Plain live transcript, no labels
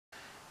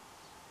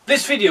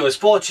This video is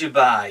brought to you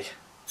by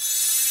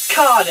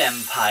Card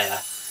Empire.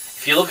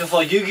 If you're looking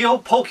for Yu-Gi-Oh,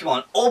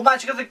 Pokemon or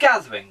Magic of the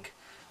Gathering,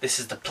 this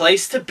is the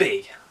place to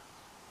be.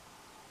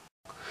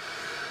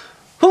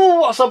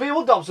 What's up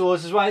people,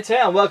 Dobbsyrules is right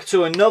here and welcome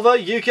to another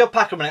Yu-Gi-Oh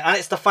pack opening, and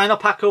it's the final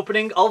pack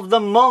opening of the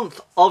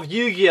month of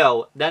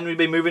Yu-Gi-Oh! Then we'll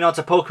be moving on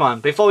to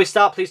Pokemon. Before we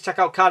start, please check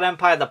out Card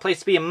Empire, the place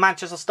to be in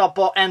Manchester,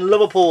 Stockport and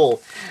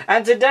Liverpool.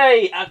 And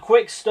today, a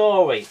quick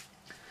story.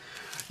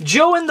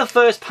 During the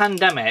first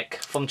pandemic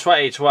from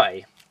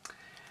 2020,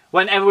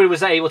 when everybody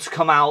was able to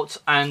come out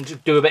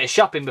and do a bit of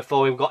shopping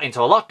before we got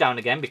into a lockdown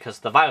again because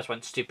the virus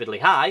went stupidly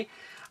high,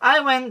 I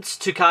went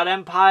to Card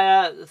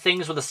Empire.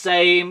 Things were the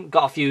same,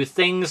 got a few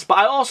things, but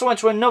I also went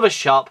to another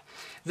shop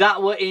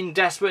that were in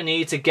desperate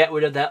need to get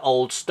rid of their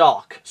old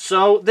stock.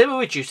 So they were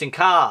reducing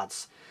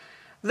cards.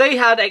 They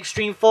had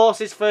Extreme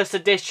Forces First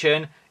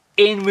Edition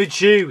in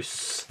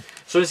reduce.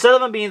 So instead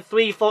of them being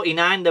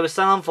 $3.49, they were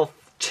selling for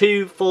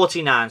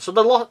 $2.49.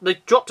 So they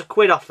dropped a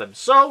quid off them.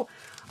 So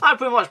I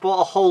pretty much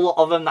bought a whole lot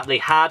of them that they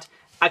had.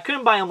 I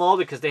couldn't buy them all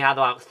because they had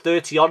about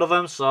 30 odd of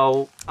them,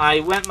 so I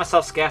went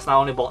myself scarce and I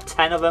only bought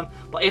 10 of them.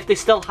 But if they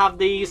still have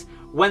these,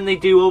 when they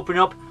do open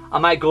up, I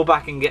might go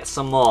back and get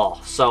some more.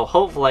 So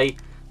hopefully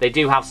they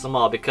do have some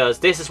more because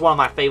this is one of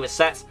my favourite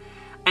sets.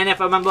 And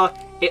if I remember,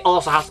 it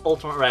also has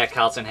Ultimate Rare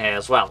cards in here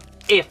as well.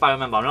 If I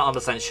remember, I'm not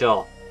 100%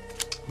 sure.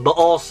 But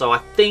also, I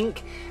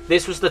think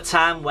this was the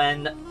time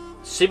when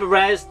Super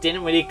Rares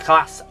didn't really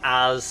class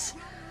as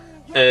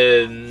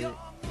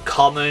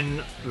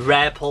common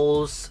rare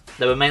pulls.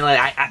 They were mainly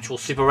like actual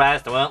super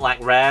rares, they weren't like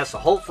rares, so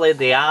hopefully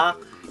they are.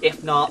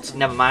 If not,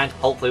 never mind,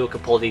 hopefully we can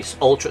pull these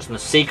ultras and the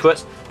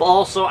secrets. But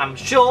also, I'm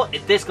sure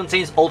this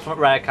contains ultimate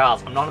rare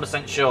cards, I'm not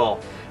 100% sure.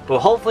 But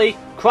hopefully,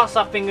 cross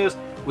our fingers,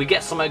 we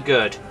get something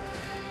good.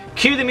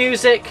 Cue the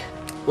music,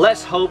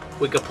 let's hope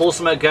we can pull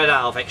something good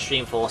out of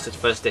Extreme Forces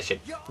First Edition.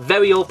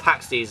 Very old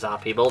packs these are,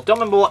 people. Don't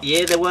remember what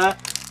year they were,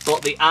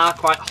 but they are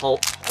quite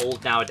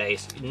old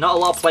nowadays. Not a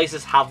lot of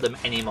places have them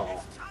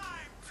anymore.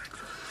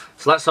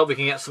 So let's hope we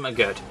can get something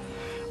good.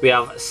 We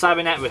have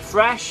Cybernet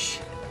Refresh,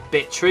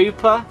 Bit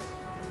Trooper,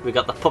 we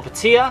got the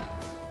Puppeteer,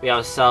 we have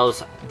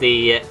ourselves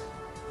the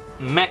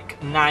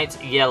Mech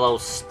Knight Yellow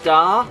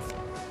Star,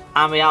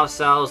 and we have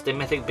ourselves the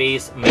Mythic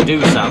Beast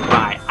Medusa.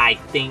 Right, I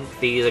think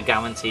these are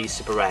guaranteed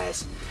super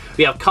rares.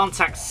 We have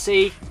Contact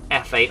C,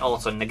 FA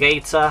Auto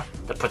Negator,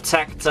 the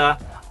Protector,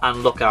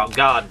 and Lookout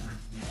Guard.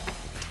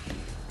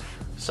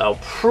 So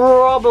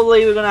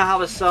probably we're going to have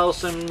ourselves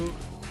some.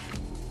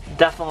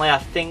 Definitely, I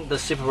think the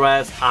super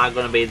rares are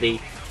going to be the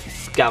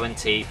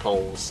guarantee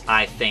pulls.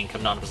 I think,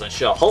 I'm not 100%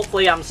 sure.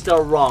 Hopefully I'm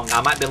still wrong.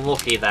 I might be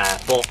lucky there,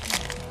 but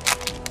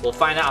we'll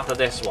find out after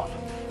this one.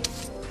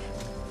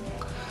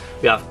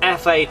 We have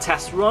FA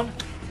Test Run,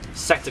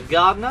 Sector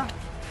Gardener.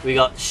 We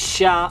got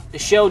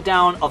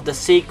Showdown of the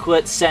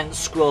Secret Scent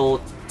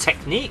Scroll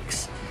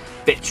Techniques,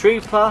 Bit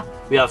Trooper.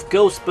 We have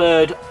Ghost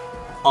Bird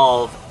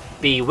of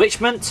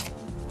Bewitchment.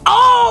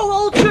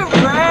 Oh, ultra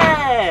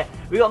rare!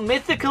 We got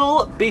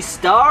Mythical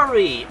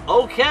Beastari.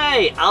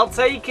 Okay, I'll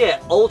take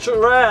it. Ultra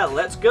rare,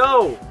 let's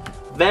go.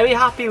 Very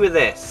happy with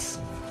this.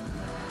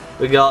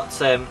 We got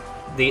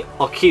the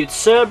Acute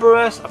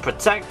Cerberus, a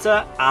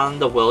Protector,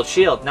 and the World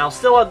Shield. Now,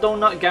 still I do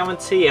not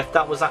guarantee if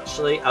that was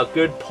actually a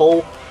good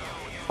pull.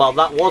 Well,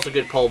 that was a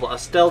good pull, but I'm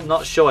still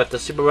not sure if the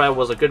super rare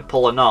was a good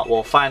pull or not.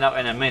 We'll find out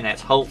in a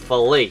minute,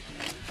 hopefully.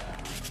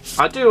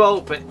 I do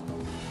hope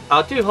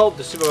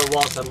the super rare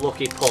was a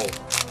lucky pull.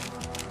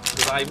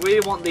 Because I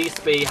really want these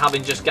to be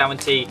having just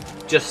guaranteed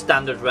just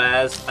standard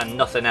rares and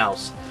nothing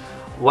else.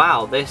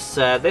 Wow, this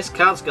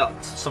card's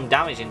got some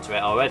damage into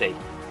it already.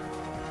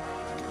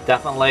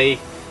 Definitely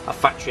a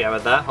factory error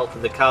there.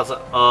 Hopefully the cards are...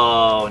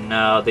 Oh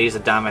no, these are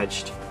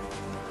damaged.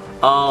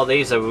 Oh,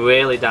 these are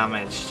really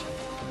damaged.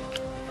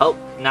 Oh,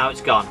 now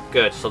it's gone.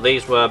 Good, so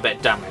these were a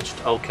bit damaged.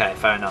 Okay,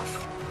 fair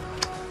enough.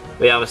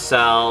 We have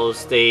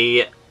ourselves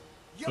the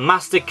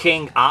Master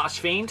King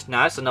Archfiend.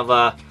 Nice,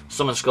 another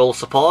Summon Skull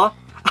supporter.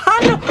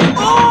 And,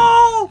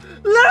 oh!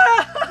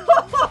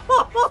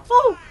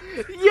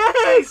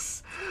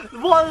 Yes!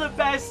 One of the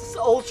best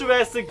ultra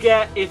rares to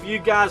get if you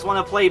guys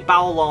want to play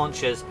barrel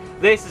launchers.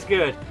 This is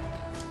good.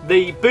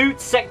 The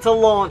Boot Sector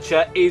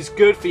Launcher is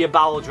good for your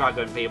Barrel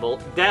Dragon, people.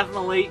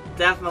 Definitely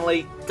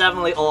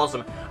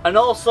awesome. And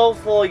also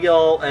for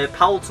your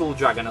Power Tool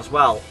Dragon as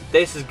well.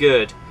 This is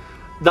good.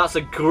 That's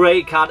a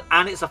great card,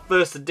 and it's a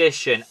first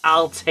edition.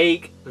 I'll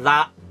take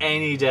that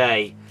any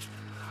day.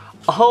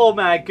 Oh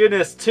my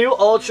goodness, 2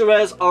 ultra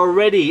rares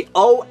already.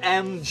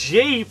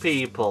 OMG,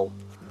 people.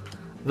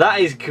 That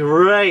is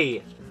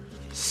great.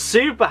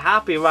 Super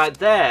happy right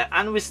there.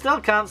 And we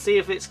still can't see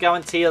if it's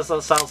guaranteed as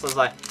ourselves as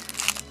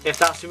if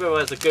that super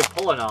rare is a good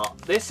pull or not.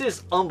 This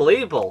is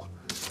unbelievable.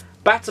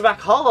 Back-to-back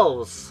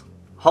holos.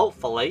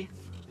 Hopefully.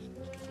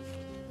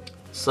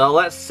 So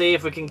let's see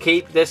if we can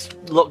keep this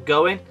look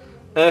going.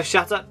 Earth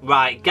Shatter.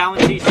 Right,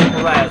 guaranteed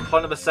super rare,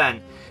 100%.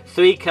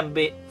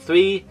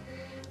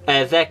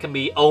 There can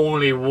be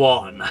only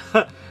one.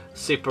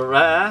 Super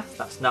rare,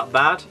 that's not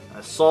bad.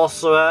 A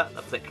Sorcerer,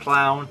 a Thick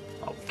Clown,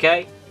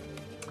 okay.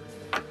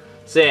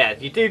 So yeah,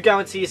 you do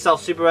guarantee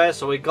yourself super rares,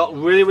 so we got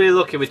really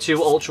lucky with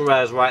 2 ultra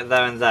rares right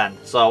there and then.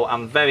 So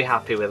I'm very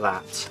happy with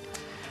that.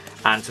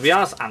 And to be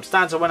honest, I'm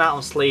starting to run out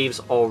on sleeves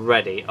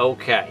already.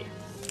 Okay.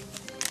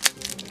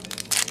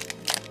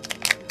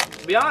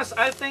 To be honest,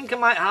 I think I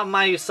might have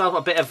myself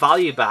a bit of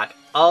value back.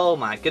 Oh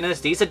my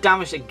goodness, these are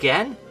damaged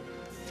again?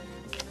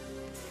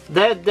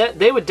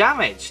 They were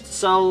damaged,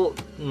 so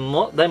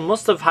they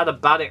must have had a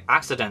bad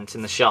accident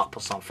in the shop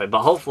or something.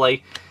 But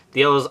hopefully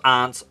the others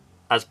aren't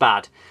as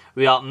bad.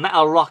 We got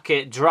Metal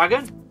Rocket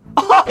Dragon.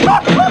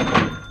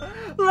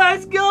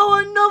 Let's go,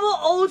 another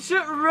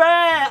ultra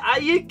rare. Are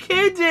you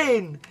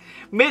kidding?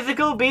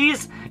 Mythical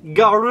Beast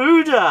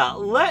Garuda.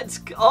 Let's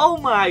go. Oh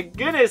my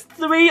goodness,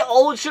 3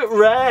 ultra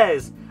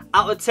rares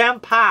out of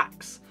 10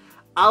 packs.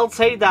 I'll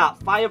take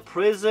that. Fire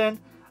Prison,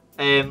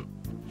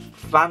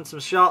 Phantom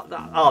Shot.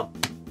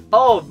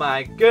 Oh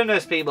my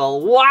goodness,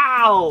 people.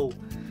 Wow.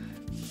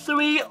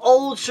 3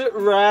 ultra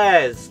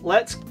rares.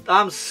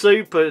 I'm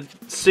super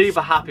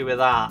happy with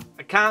that.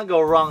 I can't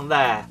go wrong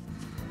there.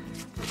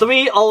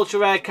 3 ultra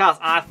rare cards.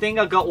 And I think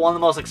I got one of the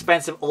most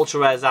expensive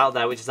ultra rares out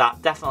there, which is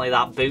definitely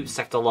that Boot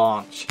Sector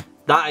Launch.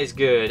 That is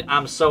good.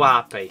 I'm so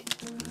happy.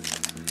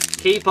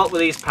 Keep up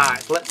with these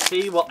packs. Let's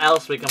see what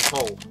else we can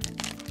pull.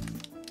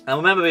 And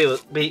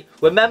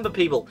remember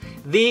people,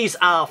 these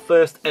are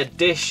first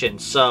edition,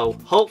 so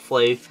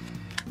hopefully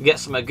we get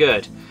something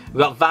good. We've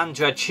got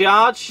Vandred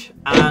Charge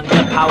and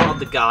the Power of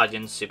the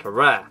Guardian super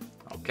rare.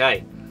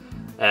 Okay.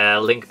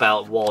 Link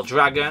Belt War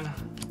Dragon.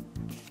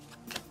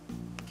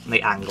 And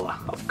the Angler,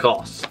 of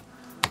course.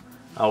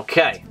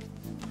 Okay.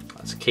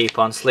 Let's keep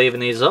on sleeving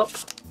these up.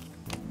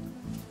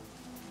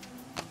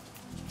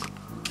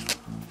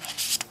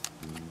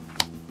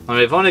 And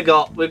we've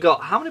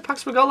got how many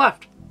packs have we got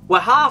left? We're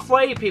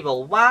halfway,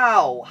 people.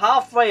 Wow,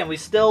 halfway, and we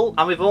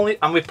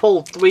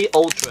pulled 3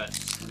 ultras.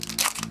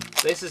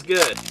 This is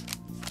good.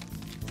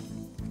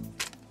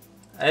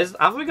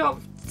 Have we got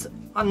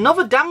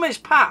another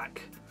damaged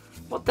pack?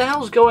 What the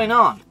hell's going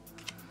on?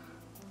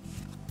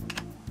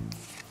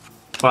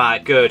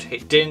 Right, good.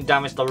 It didn't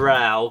damage the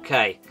rare.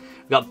 Okay,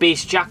 we got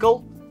Beast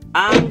Jackal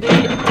and the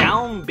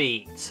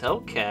Downbeat.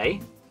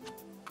 Okay.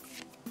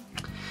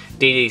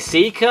 DD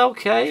Seeker,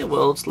 okay,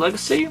 World's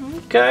Legacy,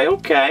 okay,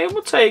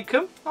 we'll take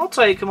them. I'll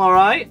take them,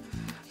 alright.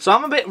 So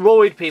I'm a bit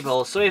worried,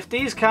 people. So if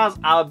these cards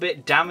are a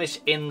bit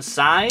damaged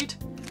inside,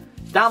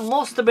 that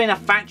must have been a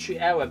factory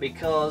error,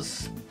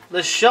 because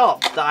the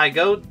shop that I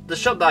got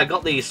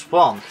these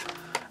from,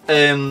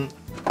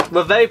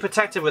 were very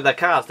protective with their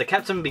cards. They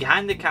kept them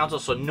behind the counter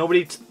so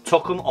nobody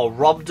took them or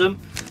robbed them.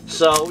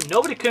 So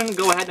nobody can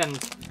go ahead and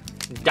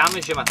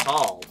damage them at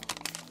all.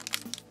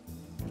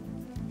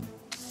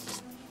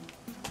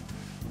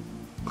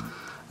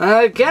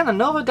 Again,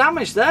 another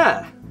damage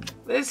there.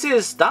 That's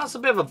a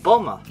bit of a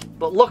bummer.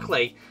 But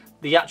luckily,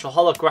 the actual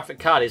holographic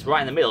card is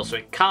right in the middle, so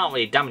it can't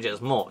really damage it as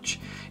much.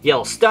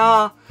 Yellow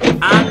Star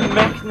and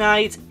Mech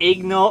Knight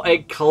Ignore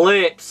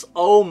Eclipse.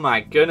 Oh my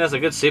goodness, a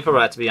good super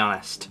rare to be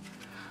honest.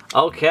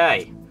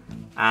 Okay.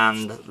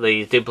 And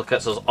the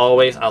duplicates as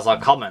always as our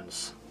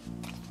commons.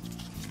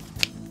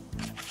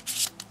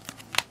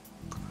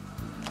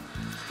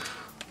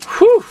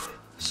 Whew.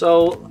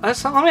 So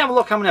let me have a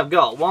look how many I've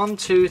got. 1,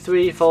 2,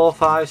 3, 4,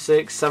 5,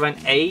 6, 7,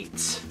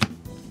 8,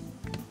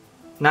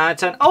 9,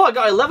 10. Oh, I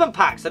got 11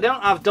 packs. I don't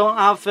have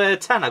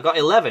 10. I've got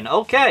 11.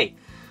 Okay.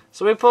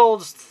 So we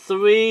pulled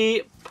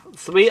three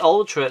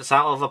ultrates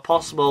out of a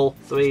possible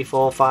 3,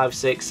 4, 5,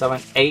 6,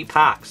 7, 8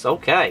 packs.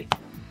 Okay.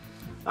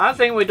 I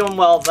think we've done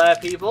well there,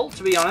 people.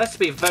 To be honest, to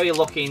be very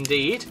lucky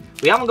indeed.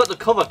 We haven't got the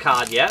cover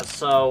card yet,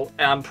 so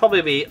I'm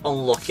probably be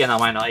unlucky and I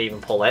might not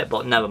even pull it,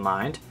 but never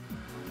mind.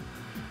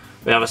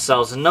 We have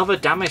ourselves another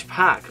damaged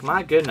pack.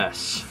 My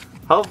goodness.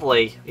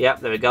 Hopefully, yep,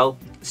 there we go.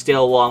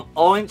 Steel one,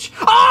 orange.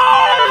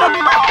 Oh!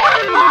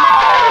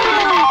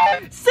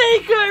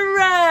 Secret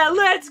rare!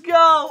 Let's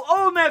go!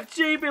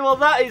 OMFG, people,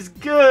 that is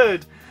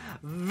good.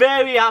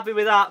 Very happy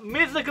with that.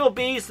 Mythical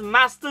Beast,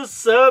 Master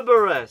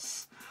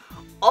Cerberus.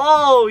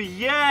 Oh,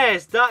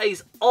 yes, that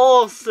is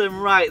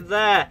awesome right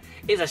there.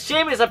 It's a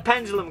shame it's a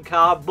pendulum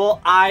card, but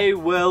I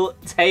will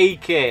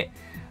take it.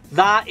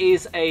 That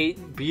is a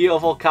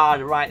beautiful card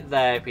right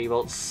there,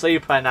 people.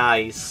 Super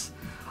nice.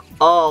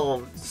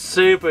 Oh,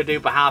 super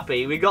duper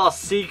happy. We got a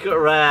secret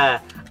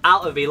rare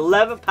out of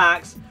 11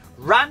 packs.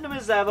 Random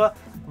as ever.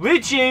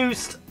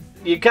 Reduced.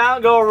 You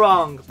can't go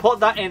wrong. Put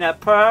that in a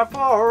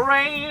Purple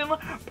Rain.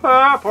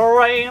 Purple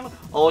Rain.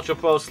 Ultra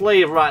Pro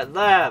sleeve right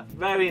there.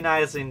 Very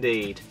nice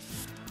indeed.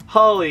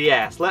 Oh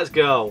yes, let's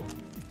go.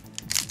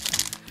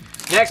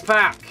 Next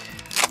pack.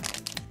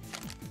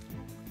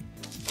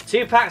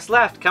 2 packs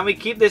left. Can we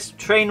keep this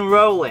train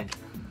rolling?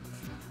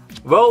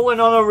 Rolling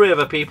on a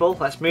river, people.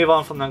 Let's move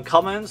on from the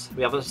uncommons.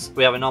 We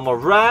have a normal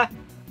rare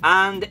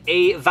and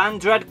a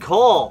Vandred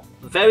core.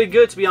 Very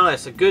good, to be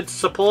honest. A good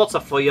supporter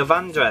for your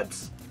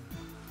Vandreds.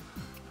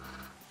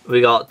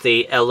 We got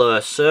the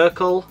Allure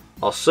Circle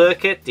or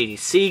Circuit, DD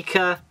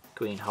Seeker,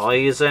 Green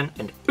Horizon,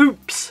 and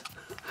Oops.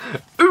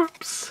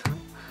 Oops.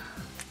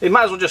 It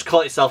might as well just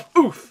call itself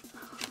Oof.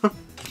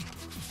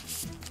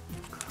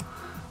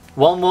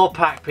 One more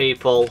pack,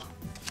 people.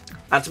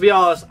 And to be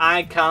honest,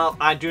 I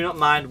do not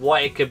mind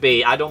what it could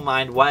be. I don't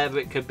mind whatever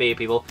it could be,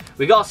 people.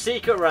 We got a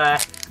secret rare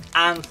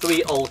and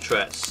 3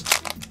 ultras.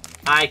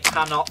 I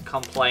cannot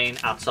complain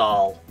at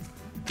all.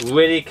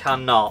 Really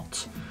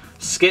cannot.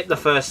 Skip the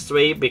first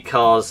 3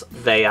 because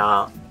they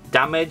are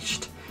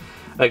damaged.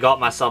 I got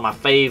myself my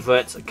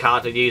favourite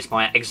card to use for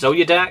my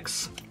Yugioh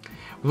decks.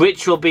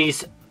 Ritual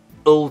Beast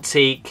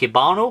Ulti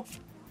Kibano.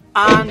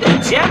 And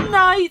Gem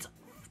Knight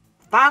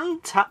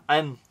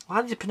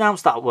how do you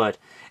pronounce that word?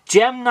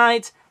 Gem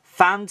Knight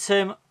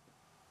Phantom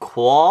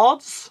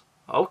Quartz.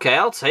 Okay,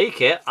 I'll take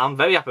it. I'm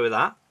very happy with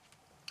that.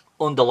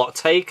 Underlock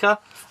Taker.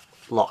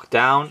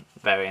 Lockdown.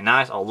 Very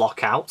nice. Or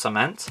Lockout, I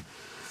meant.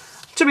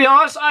 To be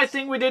honest, I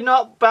think we did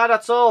not bad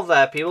at all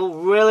there, people.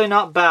 Really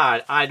not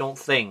bad, I don't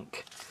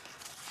think.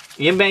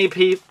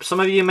 Some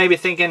of you may be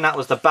thinking that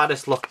was the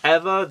baddest luck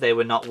ever. They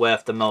were not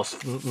worth the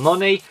most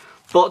money.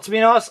 But to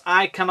be honest,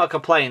 I cannot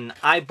complain.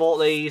 I bought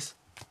these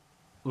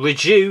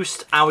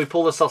reduced and we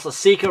pulled ourselves a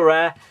secret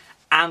rare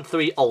and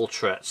 3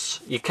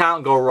 ultras. You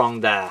can't go wrong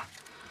there.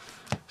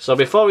 So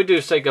before we do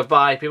say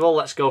goodbye, people,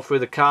 let's go through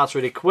the cards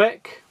really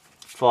quick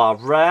for our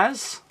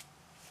rares.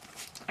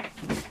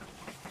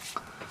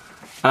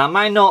 And I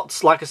might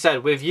not, like I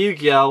said, with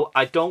Yu-Gi-Oh,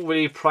 I don't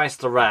really price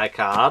the rare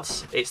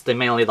cards. It's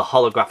mainly the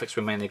holographics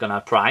we're mainly going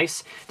to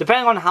price.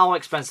 Depending on how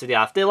expensive they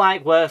are. If they're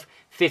like worth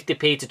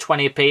 50p to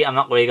 20p, I'm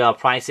not really going to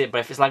price it.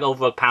 But if it's like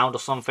over £1 or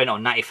something, or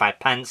 95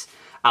 pence,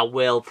 I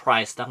will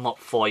price them up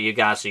for you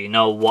guys so you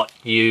know what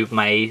you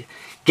may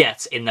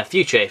get in the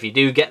future if you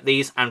do get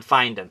these and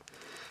find them.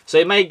 So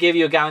it may give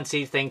you a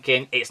guarantee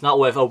thinking it's not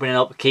worth opening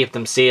up, keep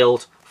them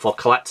sealed for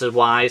collectors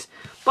wise.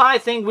 But I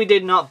think we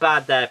did not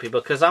bad there,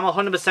 people, because I'm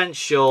 100%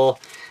 sure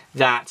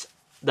that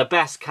the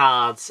best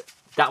cards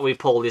that we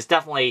pulled is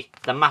definitely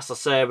the Master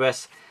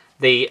Cerberus,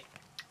 the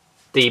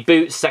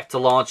Boot Sector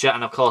Launcher,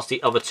 and of course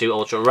the other 2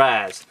 Ultra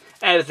Rares.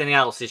 Everything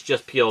else is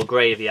just pure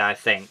gravy, I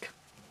think.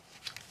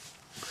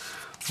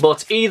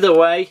 But either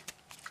way,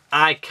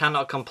 I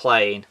cannot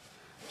complain.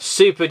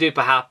 Super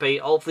duper happy.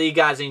 Hopefully you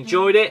guys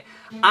enjoyed it.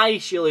 I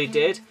surely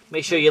did.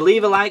 Make sure you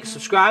leave a like,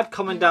 subscribe,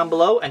 comment down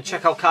below, and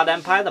check out Card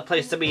Empire, the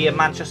place to be in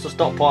Manchester,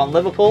 Stockport and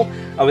Liverpool.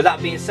 And with that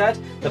being said,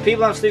 the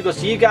people I'm still goes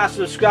to you guys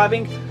for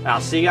subscribing, and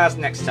I'll see you guys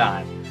next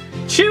time.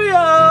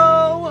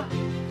 Cheerio!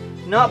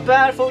 Not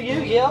bad for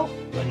Yu-Gi-Oh!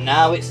 But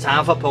now it's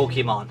time for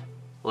Pokemon.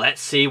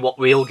 Let's see what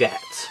we'll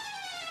get.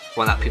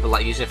 Well, that people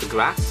like using it for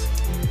grass.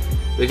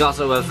 We got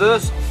a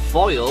reverse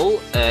foil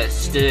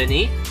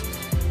Sterny.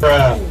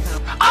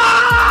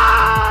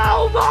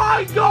 Oh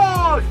my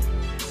god!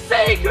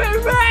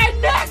 Secret Rare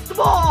Nest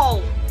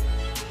Ball!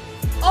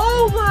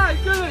 Oh my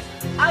goodness!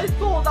 I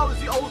thought that was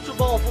the Ultra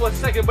Ball for a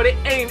second, but it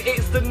ain't.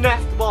 It's the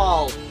Nest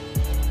Ball.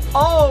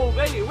 Oh,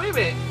 wait a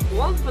minute.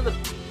 One for the...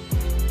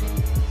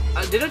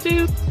 did I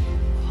do...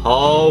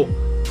 Oh!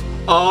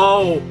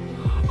 Oh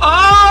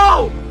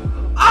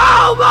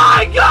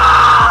my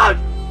god!